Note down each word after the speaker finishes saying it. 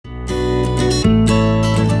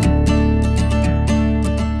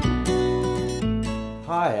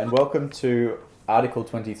and welcome to Article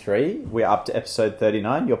 23. We're up to episode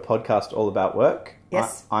 39, your podcast all about work.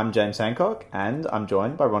 Yes. I'm James Hancock, and I'm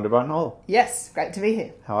joined by Rhonda Brighton Hall. Yes, great to be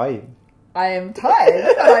here. How are you? I am tired,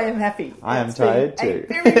 but I am happy. I am It's been tired too.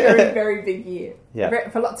 A very, very, very big year. Yeah.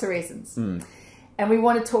 For lots of reasons. And we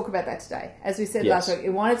want to talk about that today. As we said Yes. last week,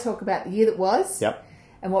 we want to talk about the year that was Yep.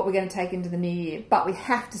 and what we're going to take into the new year. But we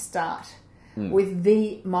have to start with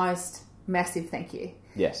the most massive thank you.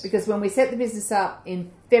 Yes. Because when we set the business up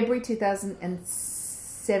in February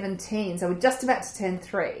 2017, so we're just about to turn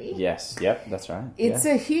 3. Yes. Yep. That's right. It's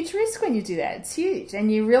a huge risk when you do that. It's huge.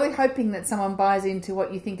 And you're really hoping that someone buys into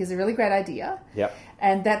what you think is a really great idea. Yep.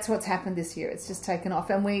 And that's what's happened this year. It's just taken off.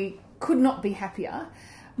 And we could not be happier,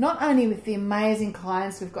 not only with the amazing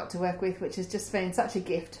clients we've got to work with, which has just been such a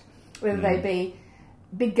gift, whether they be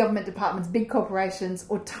big government departments, big corporations,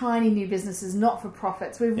 or tiny new businesses,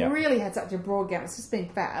 not-for-profits. We've really had such a broad gamut. It's just been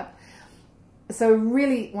fab. So I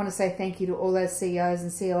really want to say thank you to all those CEOs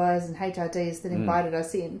and COOs and HRDs that invited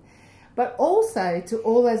us in, but also to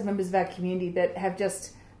all those members of our community that have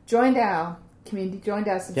just joined our community,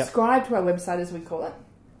 subscribed to our website, as we call it,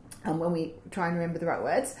 when we try and remember the right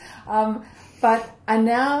words, but are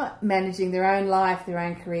now managing their own life, their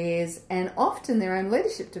own careers, and often their own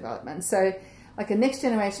leadership development. So like a next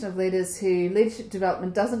generation of leaders who leadership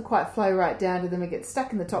development doesn't quite flow right down to them and get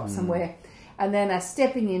stuck in the top somewhere, and then are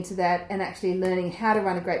stepping into that and actually learning how to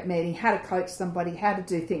run a great meeting, how to coach somebody, how to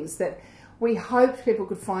do things that we hoped people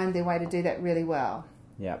could find their way to do that really well.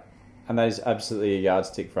 Yeah. And that is absolutely a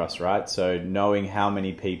yardstick for us, right? So knowing how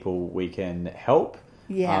many people we can help,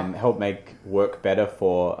 help make work better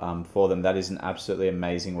for them, that is an absolutely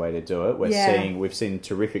amazing way to do it. We've seen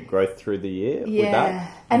terrific growth through the year with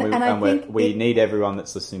that. And we need everyone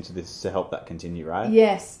that's listening to this to help that continue, right?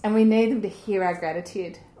 Yes, and we need them to hear our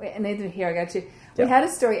gratitude. We had a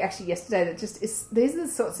story actually yesterday that just is, these are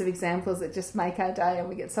the sorts of examples that just make our day and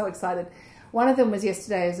we get so excited. One of them was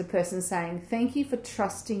yesterday as a person saying, thank you for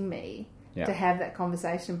trusting me to have that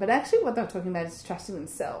conversation. But actually what they're talking about is trusting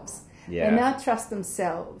themselves. Yeah. They now trust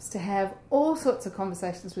themselves to have all sorts of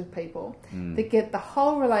conversations with people that get the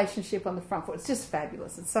whole relationship on the front foot. It's just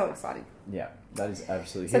fabulous. It's so exciting. Yeah, that is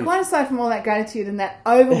absolutely So huge. quite aside from all that gratitude and that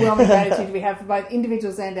overwhelming gratitude we have for both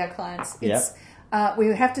individuals and our clients, it's we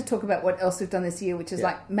have to talk about what else we've done this year, which is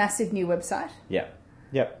like massive new website. Yeah.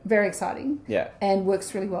 Yep. Very exciting. Yeah. And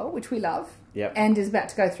works really well, which we love. Yep. And is about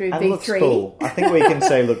to go through and V3. Looks cool. I think we can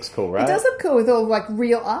say looks cool, right? It does look cool with all like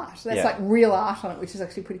real art. That's like real art on it, which is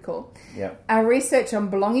actually pretty cool. Yeah. Our research on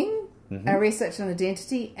belonging, our research on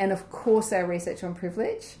identity, and of course our research on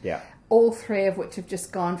privilege. Yeah. All 3 of which have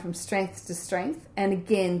just gone from strength to strength. And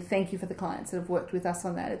again, thank you for the clients that have worked with us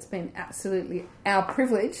on that. It's been absolutely our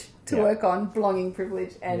privilege to work on belonging,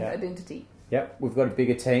 privilege, and identity. Yep, we've got a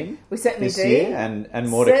bigger team. We certainly this do. Year and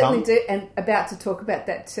more to come. Certainly do, and about to talk about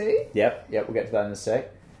that too. Yep, we'll get to that in a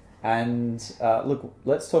sec. And look,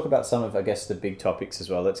 let's talk about some of, I guess, the big topics as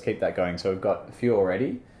well. Let's keep that going. So we've got a few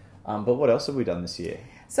already. But what else have we done this year?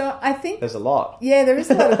 So I think there's a lot. Yeah, there is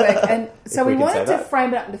a lot of work. And so we wanted to that.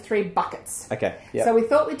 frame it up into 3 buckets. Okay. Yep. So we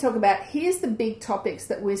thought we'd talk about, here's the big topics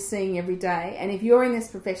that we're seeing every day. And if you're in this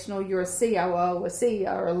professional, you're a COO, a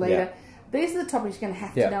CEO, or a leader, these are the topics you're going to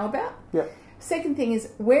have to know about. Yep. Second thing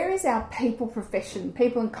is, where is our people profession,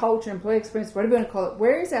 people and culture, employee experience, whatever you want to call it,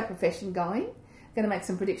 where is our profession going? Going to make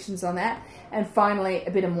some predictions on that. And finally,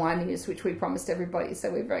 a bit of wine news, which we promised everybody,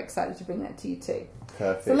 so we're very excited to bring that to you too.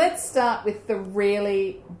 Perfect. So let's start with the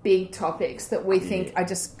really big topics that we think are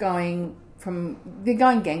just they're going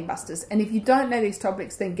gangbusters. And if you don't know these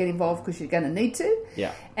topics, then get involved because you're going to need to.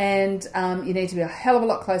 Yeah. And you need to be a hell of a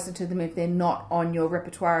lot closer to them if they're not on your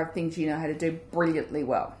repertoire of things you know how to do brilliantly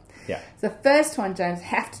well. Yeah. The first one, James,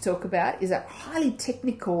 have to talk about is a highly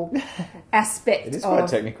technical aspect. It is quite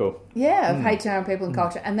technical. Yeah, of HR and people and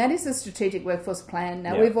culture. And that is the strategic workforce plan.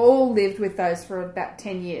 Now, Yeah. we've all lived with those for about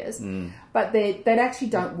 10 years, but they actually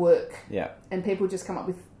don't work. Yeah. And people just come up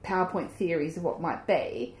with PowerPoint theories of what might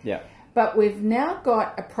be. Yeah. But we've now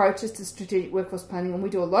got approaches to strategic workforce planning, and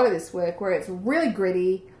we do a lot of this work where it's really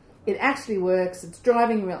gritty. It actually works, it's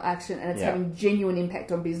driving real action, and it's having genuine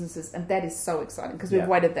impact on businesses, and that is so exciting because we've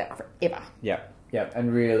waited that forever. Yeah,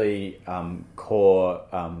 and really core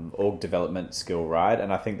org development skill, right?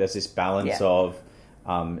 And I think there's this balance of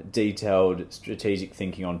detailed strategic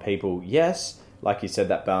thinking on people. Yes, like you said,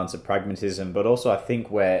 that balance of pragmatism, but also I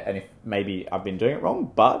think and if maybe I've been doing it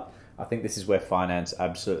wrong, but I think this is where finance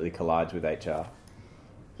absolutely collides with HR.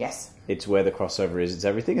 Yes. It's where the crossover is. It's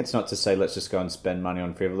everything. It's not to say let's just go and spend money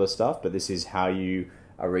on frivolous stuff, but this is how you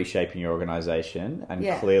are reshaping your organisation. And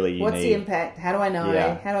clearly you What's the impact? How do I know?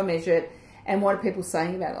 Yeah. How do I measure it? And what are people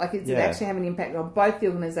saying about it? Like, is it actually having an impact on both the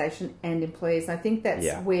organisation and employees? I think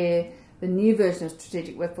that's where the new version of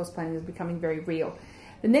strategic workforce planning is becoming very real.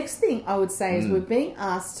 The next thing I would say is we're being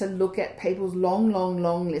asked to look at people's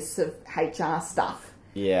long lists of HR stuff.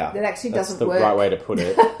 Yeah. That actually doesn't work. That's the right way to put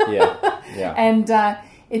it. Yeah. And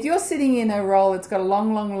if you're sitting in a role that's got a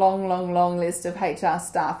long list of HR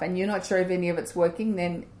stuff and you're not sure if any of it's working,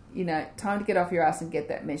 then, time to get off your ass and get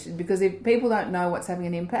that measured. Because if people don't know what's having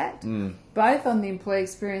an impact, both on the employee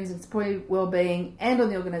experience, its employee well-being, and on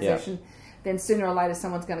the organisation, then sooner or later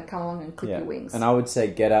someone's going to come along and clip your wings. And I would say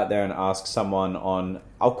get out there and ask someone on,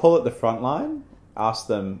 I'll call it the front line, ask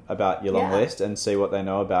them about your long list and see what they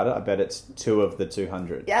know about it. I bet it's 2 of the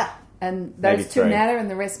 200. Yeah, and those 2 matter and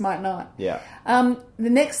the rest might not. Yeah. The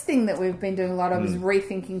next thing that we've been doing a lot of is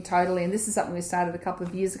rethinking totally, and this is something we started a couple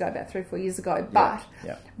of years ago, about 3 or 4 years ago, but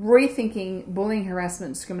rethinking bullying,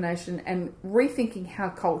 harassment, discrimination, and rethinking how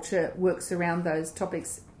culture works around those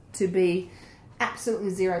topics to be absolutely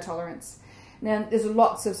zero tolerance. Now, there's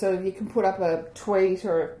lots of sort of, you can put up a tweet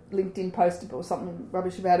or a LinkedIn post or something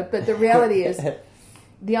rubbish about it, but the reality is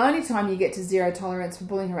the only time you get to zero tolerance for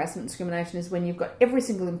bullying, harassment, and discrimination is when you've got every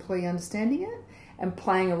single employee understanding it and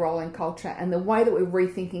playing a role in culture. And the way that we're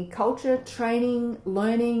rethinking culture, training,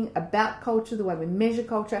 learning about culture, the way we measure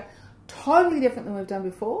culture, totally different than we've done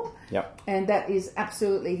before. Yep. And that is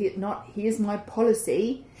absolutely not, here's my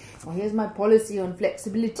policy, or here's my policy on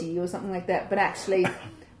flexibility or something like that, but actually...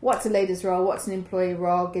 what's a leader's role, what's an employee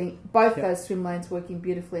role, getting both those swim lanes working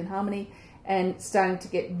beautifully in harmony and starting to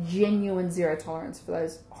get genuine zero tolerance for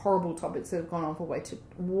those horrible topics that have gone on for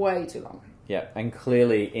way too long. Yeah, and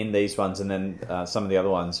clearly in these ones and then some of the other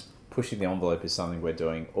ones, pushing the envelope is something we're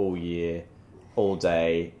doing all year, all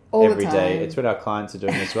day, every day. It's what our clients are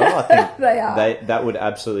doing as well. I think they are. That would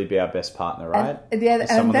absolutely be our best partner, right? And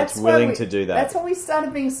someone that's willing to do that. That's why we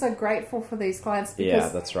started being so grateful for these clients.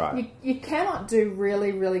 Because that's right. You cannot do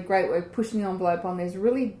really, really great work pushing the envelope on these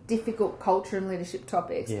really difficult culture and leadership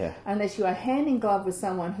topics unless you are hand in glove with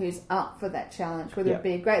someone who's up for that challenge, whether it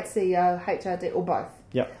be a great CEO, HRD, or both.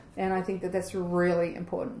 Yep. And I think that that's really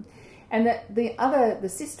important. And that the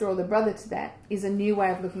sister or the brother to that is a new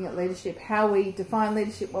way of looking at leadership, how we define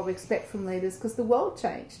leadership, what we expect from leaders, because the world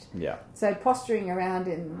changed. Yeah. So posturing around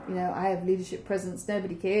in, I have leadership presence,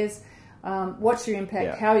 nobody cares. What's your impact?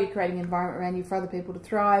 Yeah. How are you creating an environment around you for other people to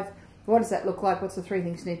thrive? What does that look like? What's the 3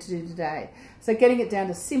 things you need to do today? So getting it down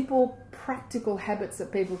to simple, practical habits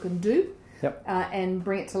that people can do and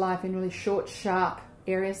bring it to life in really short, sharp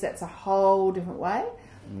areas, that's a whole different way.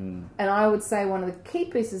 And I would say one of the key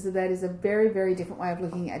pieces of that is a very, very different way of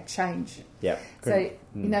looking at change. Yeah. So,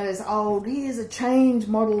 there's here's a change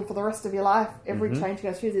model for the rest of your life. Every change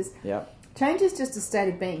goes through this. Yeah. Change is just a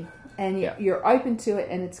state of being. And you're open to it,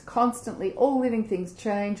 and it's constantly, all living things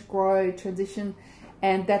change, grow, transition.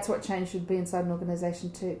 And that's what change should be inside an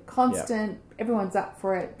organisation too. Constant, everyone's up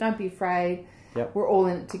for it. Don't be afraid. Yep. We're all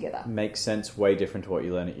in it together. Makes sense, way different to what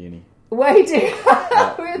you learn at uni. Way too.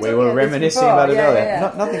 We were reminiscing about it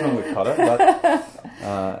earlier. Nothing wrong with Cotter,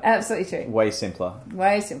 but absolutely true. Way simpler.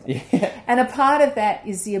 Way simpler. Yeah. And a part of that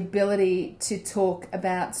is the ability to talk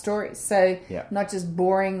about stories. So not just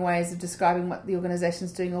boring ways of describing what the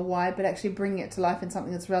organisation's doing or why, but actually bringing it to life in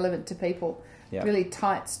something that's relevant to people. Yeah. Really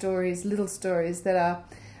tight stories, little stories that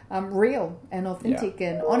are real and authentic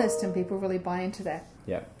and honest, and people really buy into that.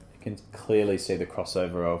 Yeah. Can clearly see the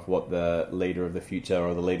crossover of what the leader of the future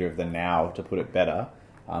or the leader of the now, to put it better,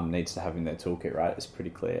 needs to have in their toolkit, right? It's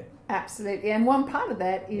pretty clear. Absolutely. And one part of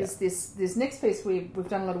that is this next piece we've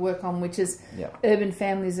done a lot of work on, which is urban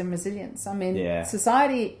families and resilience. I mean,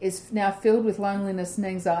 society is now filled with loneliness and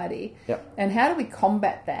anxiety. Yep. And how do we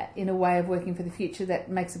combat that in a way of working for the future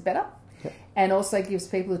that makes it better? Yep. And also gives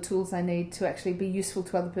people the tools they need to actually be useful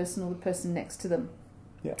to other person or the person next to them.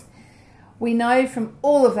 Yeah. We know from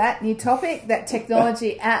all of that new topic that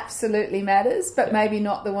technology absolutely matters, but maybe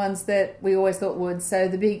not the ones that we always thought would. So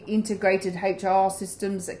the big integrated HR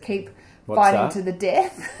systems that keep fighting to the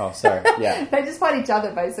death. Oh, sorry. Yeah. They just fight each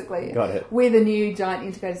other, basically. Got it. With a new giant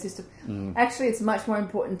integrated system. Actually, it's much more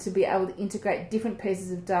important to be able to integrate different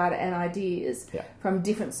pieces of data and ideas from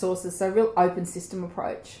different sources. So a real open system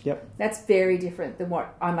approach. Yep. That's very different than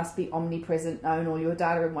what I must be omnipresent, own all your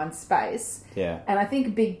data in one space. Yeah. And I think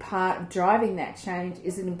a big part of driving that change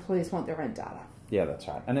is that employees want their own data. Yeah, that's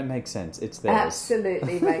right. And it makes sense. It's theirs.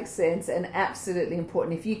 Absolutely makes sense, and absolutely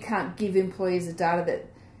important. If you can't give employees the data that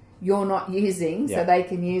you're not using so they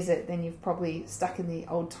can use it, then you've probably stuck in the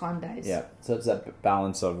old time days. Yeah. So it's that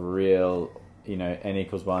balance of real,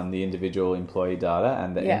 N=1, the individual employee data,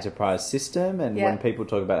 and the enterprise system. And when people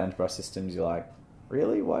talk about enterprise systems, you're like,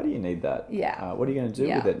 really? Why do you need that? Yeah. What are you going to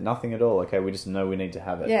do with it? Nothing at all. Okay, we just know we need to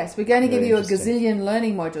have it. Yes, we're going to give you a gazillion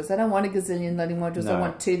learning modules. I don't want a gazillion learning modules. I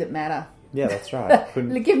want 2 that matter. Yeah, that's right.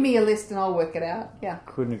 Give me a list and I'll work it out. Yeah.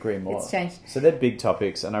 Couldn't agree more. It's changed. So they're big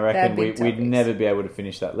topics, and I reckon we'd never be able to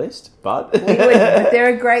finish that list, but... we wouldn't, but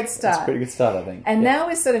they're a great start. It's a pretty good start, I think. And now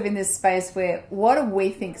we're sort of in this space where what do we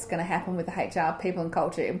think is going to happen with the HR, people and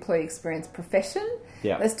culture, employee experience profession?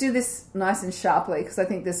 Yeah. Let's do this nice and sharply because I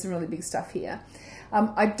think there's some really big stuff here.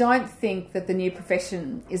 I don't think that the new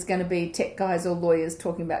profession is going to be tech guys or lawyers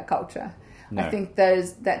talking about culture. No. I think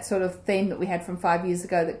that sort of theme that we had from 5 years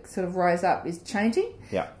ago that sort of rose up is changing.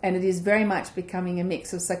 Yeah. And it is very much becoming a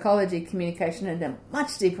mix of psychology, communication, and a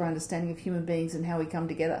much deeper understanding of human beings and how we come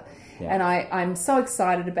together. Yeah. And I'm so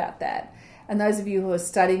excited about that. And those of you who are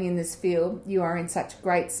studying in this field, you are in such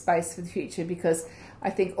great space for the future because I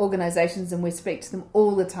think organisations, and we speak to them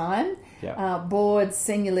all the time, boards,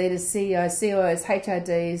 senior leaders, CEOs, COOs,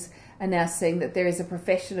 HRDs, are now seeing that there is a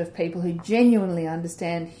profession of people who genuinely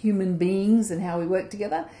understand human beings and how we work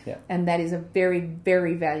together. Yeah. And that is a very,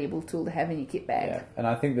 very valuable tool to have in your kit bag. Yeah. And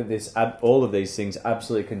I think that all of these things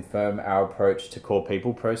absolutely confirm our approach to core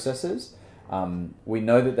people processes. We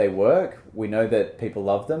know that they work, we know that people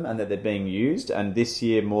love them and that they're being used. And this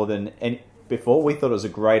year, more than any before, we thought it was a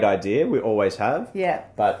great idea. We always have. Yeah.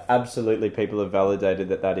 But absolutely people have validated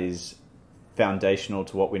that is foundational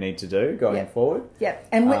to what we need to do going forward. Yeah,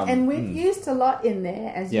 and we've used a lot in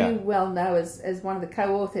there, as you well know, as one of the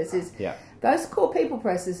co-authors, is those core people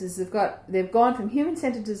processes they've gone from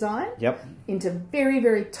human-centered design into very,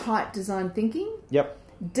 very tight design thinking. Yep.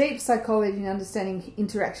 Deep psychology and understanding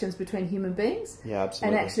interactions between human beings. Yeah,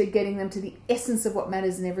 absolutely. And actually getting them to the essence of what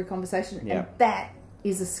matters in every conversation. Yeah. And that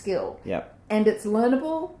is a skill. Yeah. And it's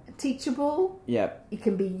learnable, teachable. Yeah. It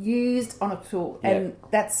can be used on a tool. And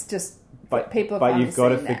that's just... But you've got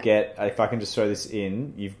to forget, if I can just throw this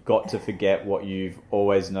in, you've got to forget what you've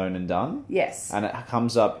always known and done. Yes. And it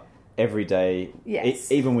comes up every day. Yes.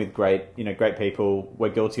 Even with great people,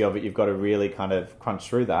 we're guilty of it. You've got to really kind of crunch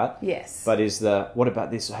through that. Yes. But what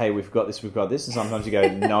about this? Hey, we've got this. And sometimes you go,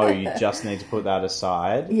 no, you just need to put that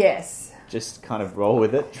aside. Yes. Just kind of roll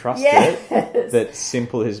with it, trust it. That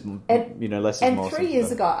simple is, less is more. And 3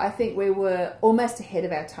 years ago, I think we were almost ahead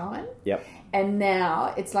of our time. Yep. And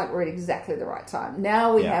now it's like we're at exactly the right time.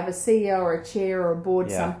 Now we have a CEO or a chair or a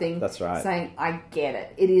board something that's right. saying, I get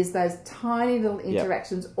it. It is those tiny little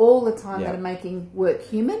interactions all the time that are making work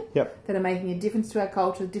human, that are making a difference to our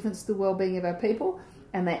culture, a difference to the well-being of our people,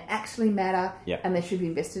 and they actually matter and they should be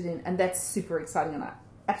invested in. And that's super exciting. And I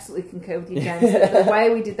absolutely concur with you, James. The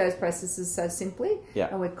way we did those processes so simply,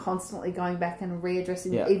 and we're constantly going back and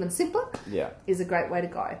readdressing even simpler, is a great way to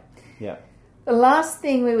go. Yeah. The last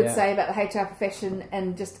thing we would say about the HR profession,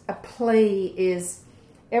 and just a plea, is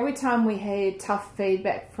every time we hear tough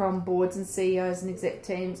feedback from boards and CEOs and exec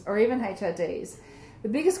teams, or even HRDs, the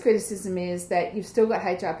biggest criticism is that you've still got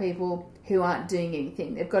HR people who aren't doing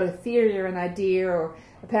anything. They've got a theory or an idea or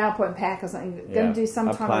a PowerPoint pack or something they're going to do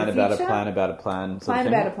sometime in the future. A plan about a plan. Plan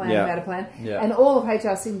about a plan about a plan. Yeah. And all of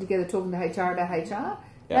HR sitting together talking to HR about HR.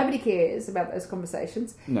 Nobody cares about those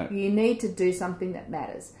conversations. No. You need to do something that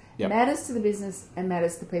matters. Matters to the business and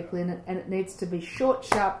matters to the people in it, and it needs to be short,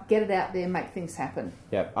 sharp, get it out there, make things happen.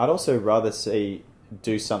 Yeah, I'd also rather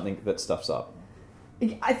do something that stuffs up.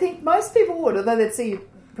 I think most people would, although they'd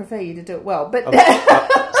prefer you to do it well. But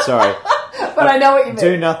sorry. But I know what you mean.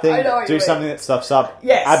 Do nothing, do something that stuffs up.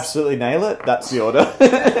 Yes. Absolutely nail it. That's the order.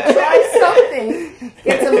 Try something.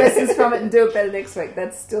 Get some lessons from it and do it better next week.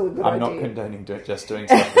 That's still a good idea. I'm not condoning just doing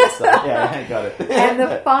stuff. Yeah, got it. And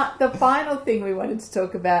the final thing we wanted to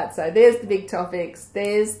talk about, so there's the big topics.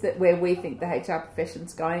 There's where we think the HR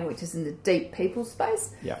profession's going, which is in the deep people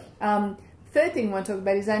space. Yeah. Third thing we want to talk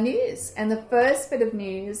about is our news. And the first bit of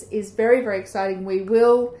news is very, very exciting. We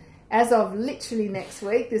will, as of literally next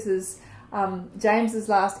week, this is James's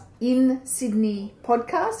last in Sydney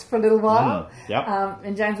podcast for a little while.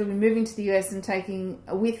 And James will be moving to the US and taking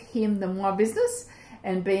with him the Moi business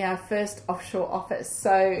and be our first offshore office.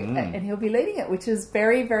 So, and he'll be leading it, which is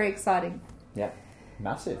very, very exciting. Yeah,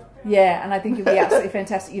 massive. Yeah, and I think you'll be absolutely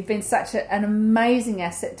fantastic. You've been such an amazing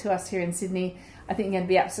asset to us here in Sydney. I think you're going to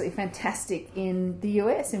be absolutely fantastic in the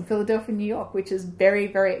US, in Philadelphia, New York, which is very,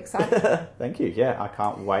 very exciting. Thank you. Yeah, I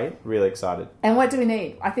can't wait. Really excited. And what do we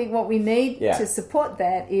need? I think what we need to support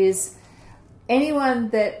that is anyone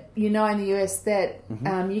that you know in the US that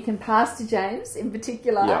you can pass to James in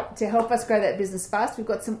particular to help us grow that business fast. We've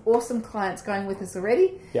got some awesome clients going with us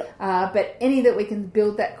already. But any that we can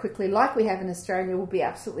build that quickly like we have in Australia will be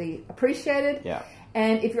absolutely appreciated. Yeah.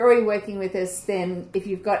 And if you're already working with us, then if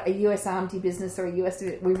you've got a US RMT business or a US,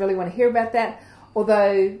 we really want to hear about that.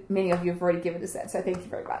 Although many of you have already given us that, so thank you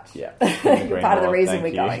very much. Yeah, you're part of the reason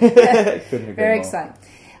we're going. Very exciting.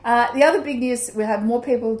 The other big news, we have more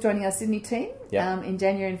people joining our Sydney team in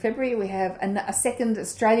January and February. We have a second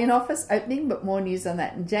Australian office opening, but more news on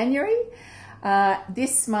that in January.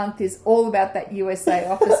 This month is all about that USA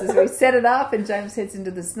office as we set it up and James heads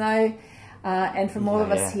into the snow. And from all of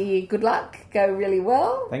us here, good luck. Go really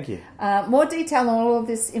well. Thank you. More detail on all of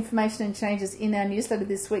this information and changes in our newsletter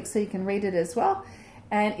this week, so you can read it as well.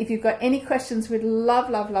 And if you've got any questions, we'd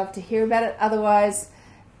love to hear about it. Otherwise,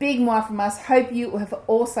 big mwah from us. Hope you have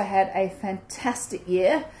also had a fantastic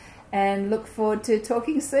year and look forward to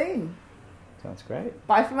talking soon. Sounds great.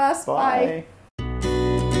 Bye from us. Bye. Bye.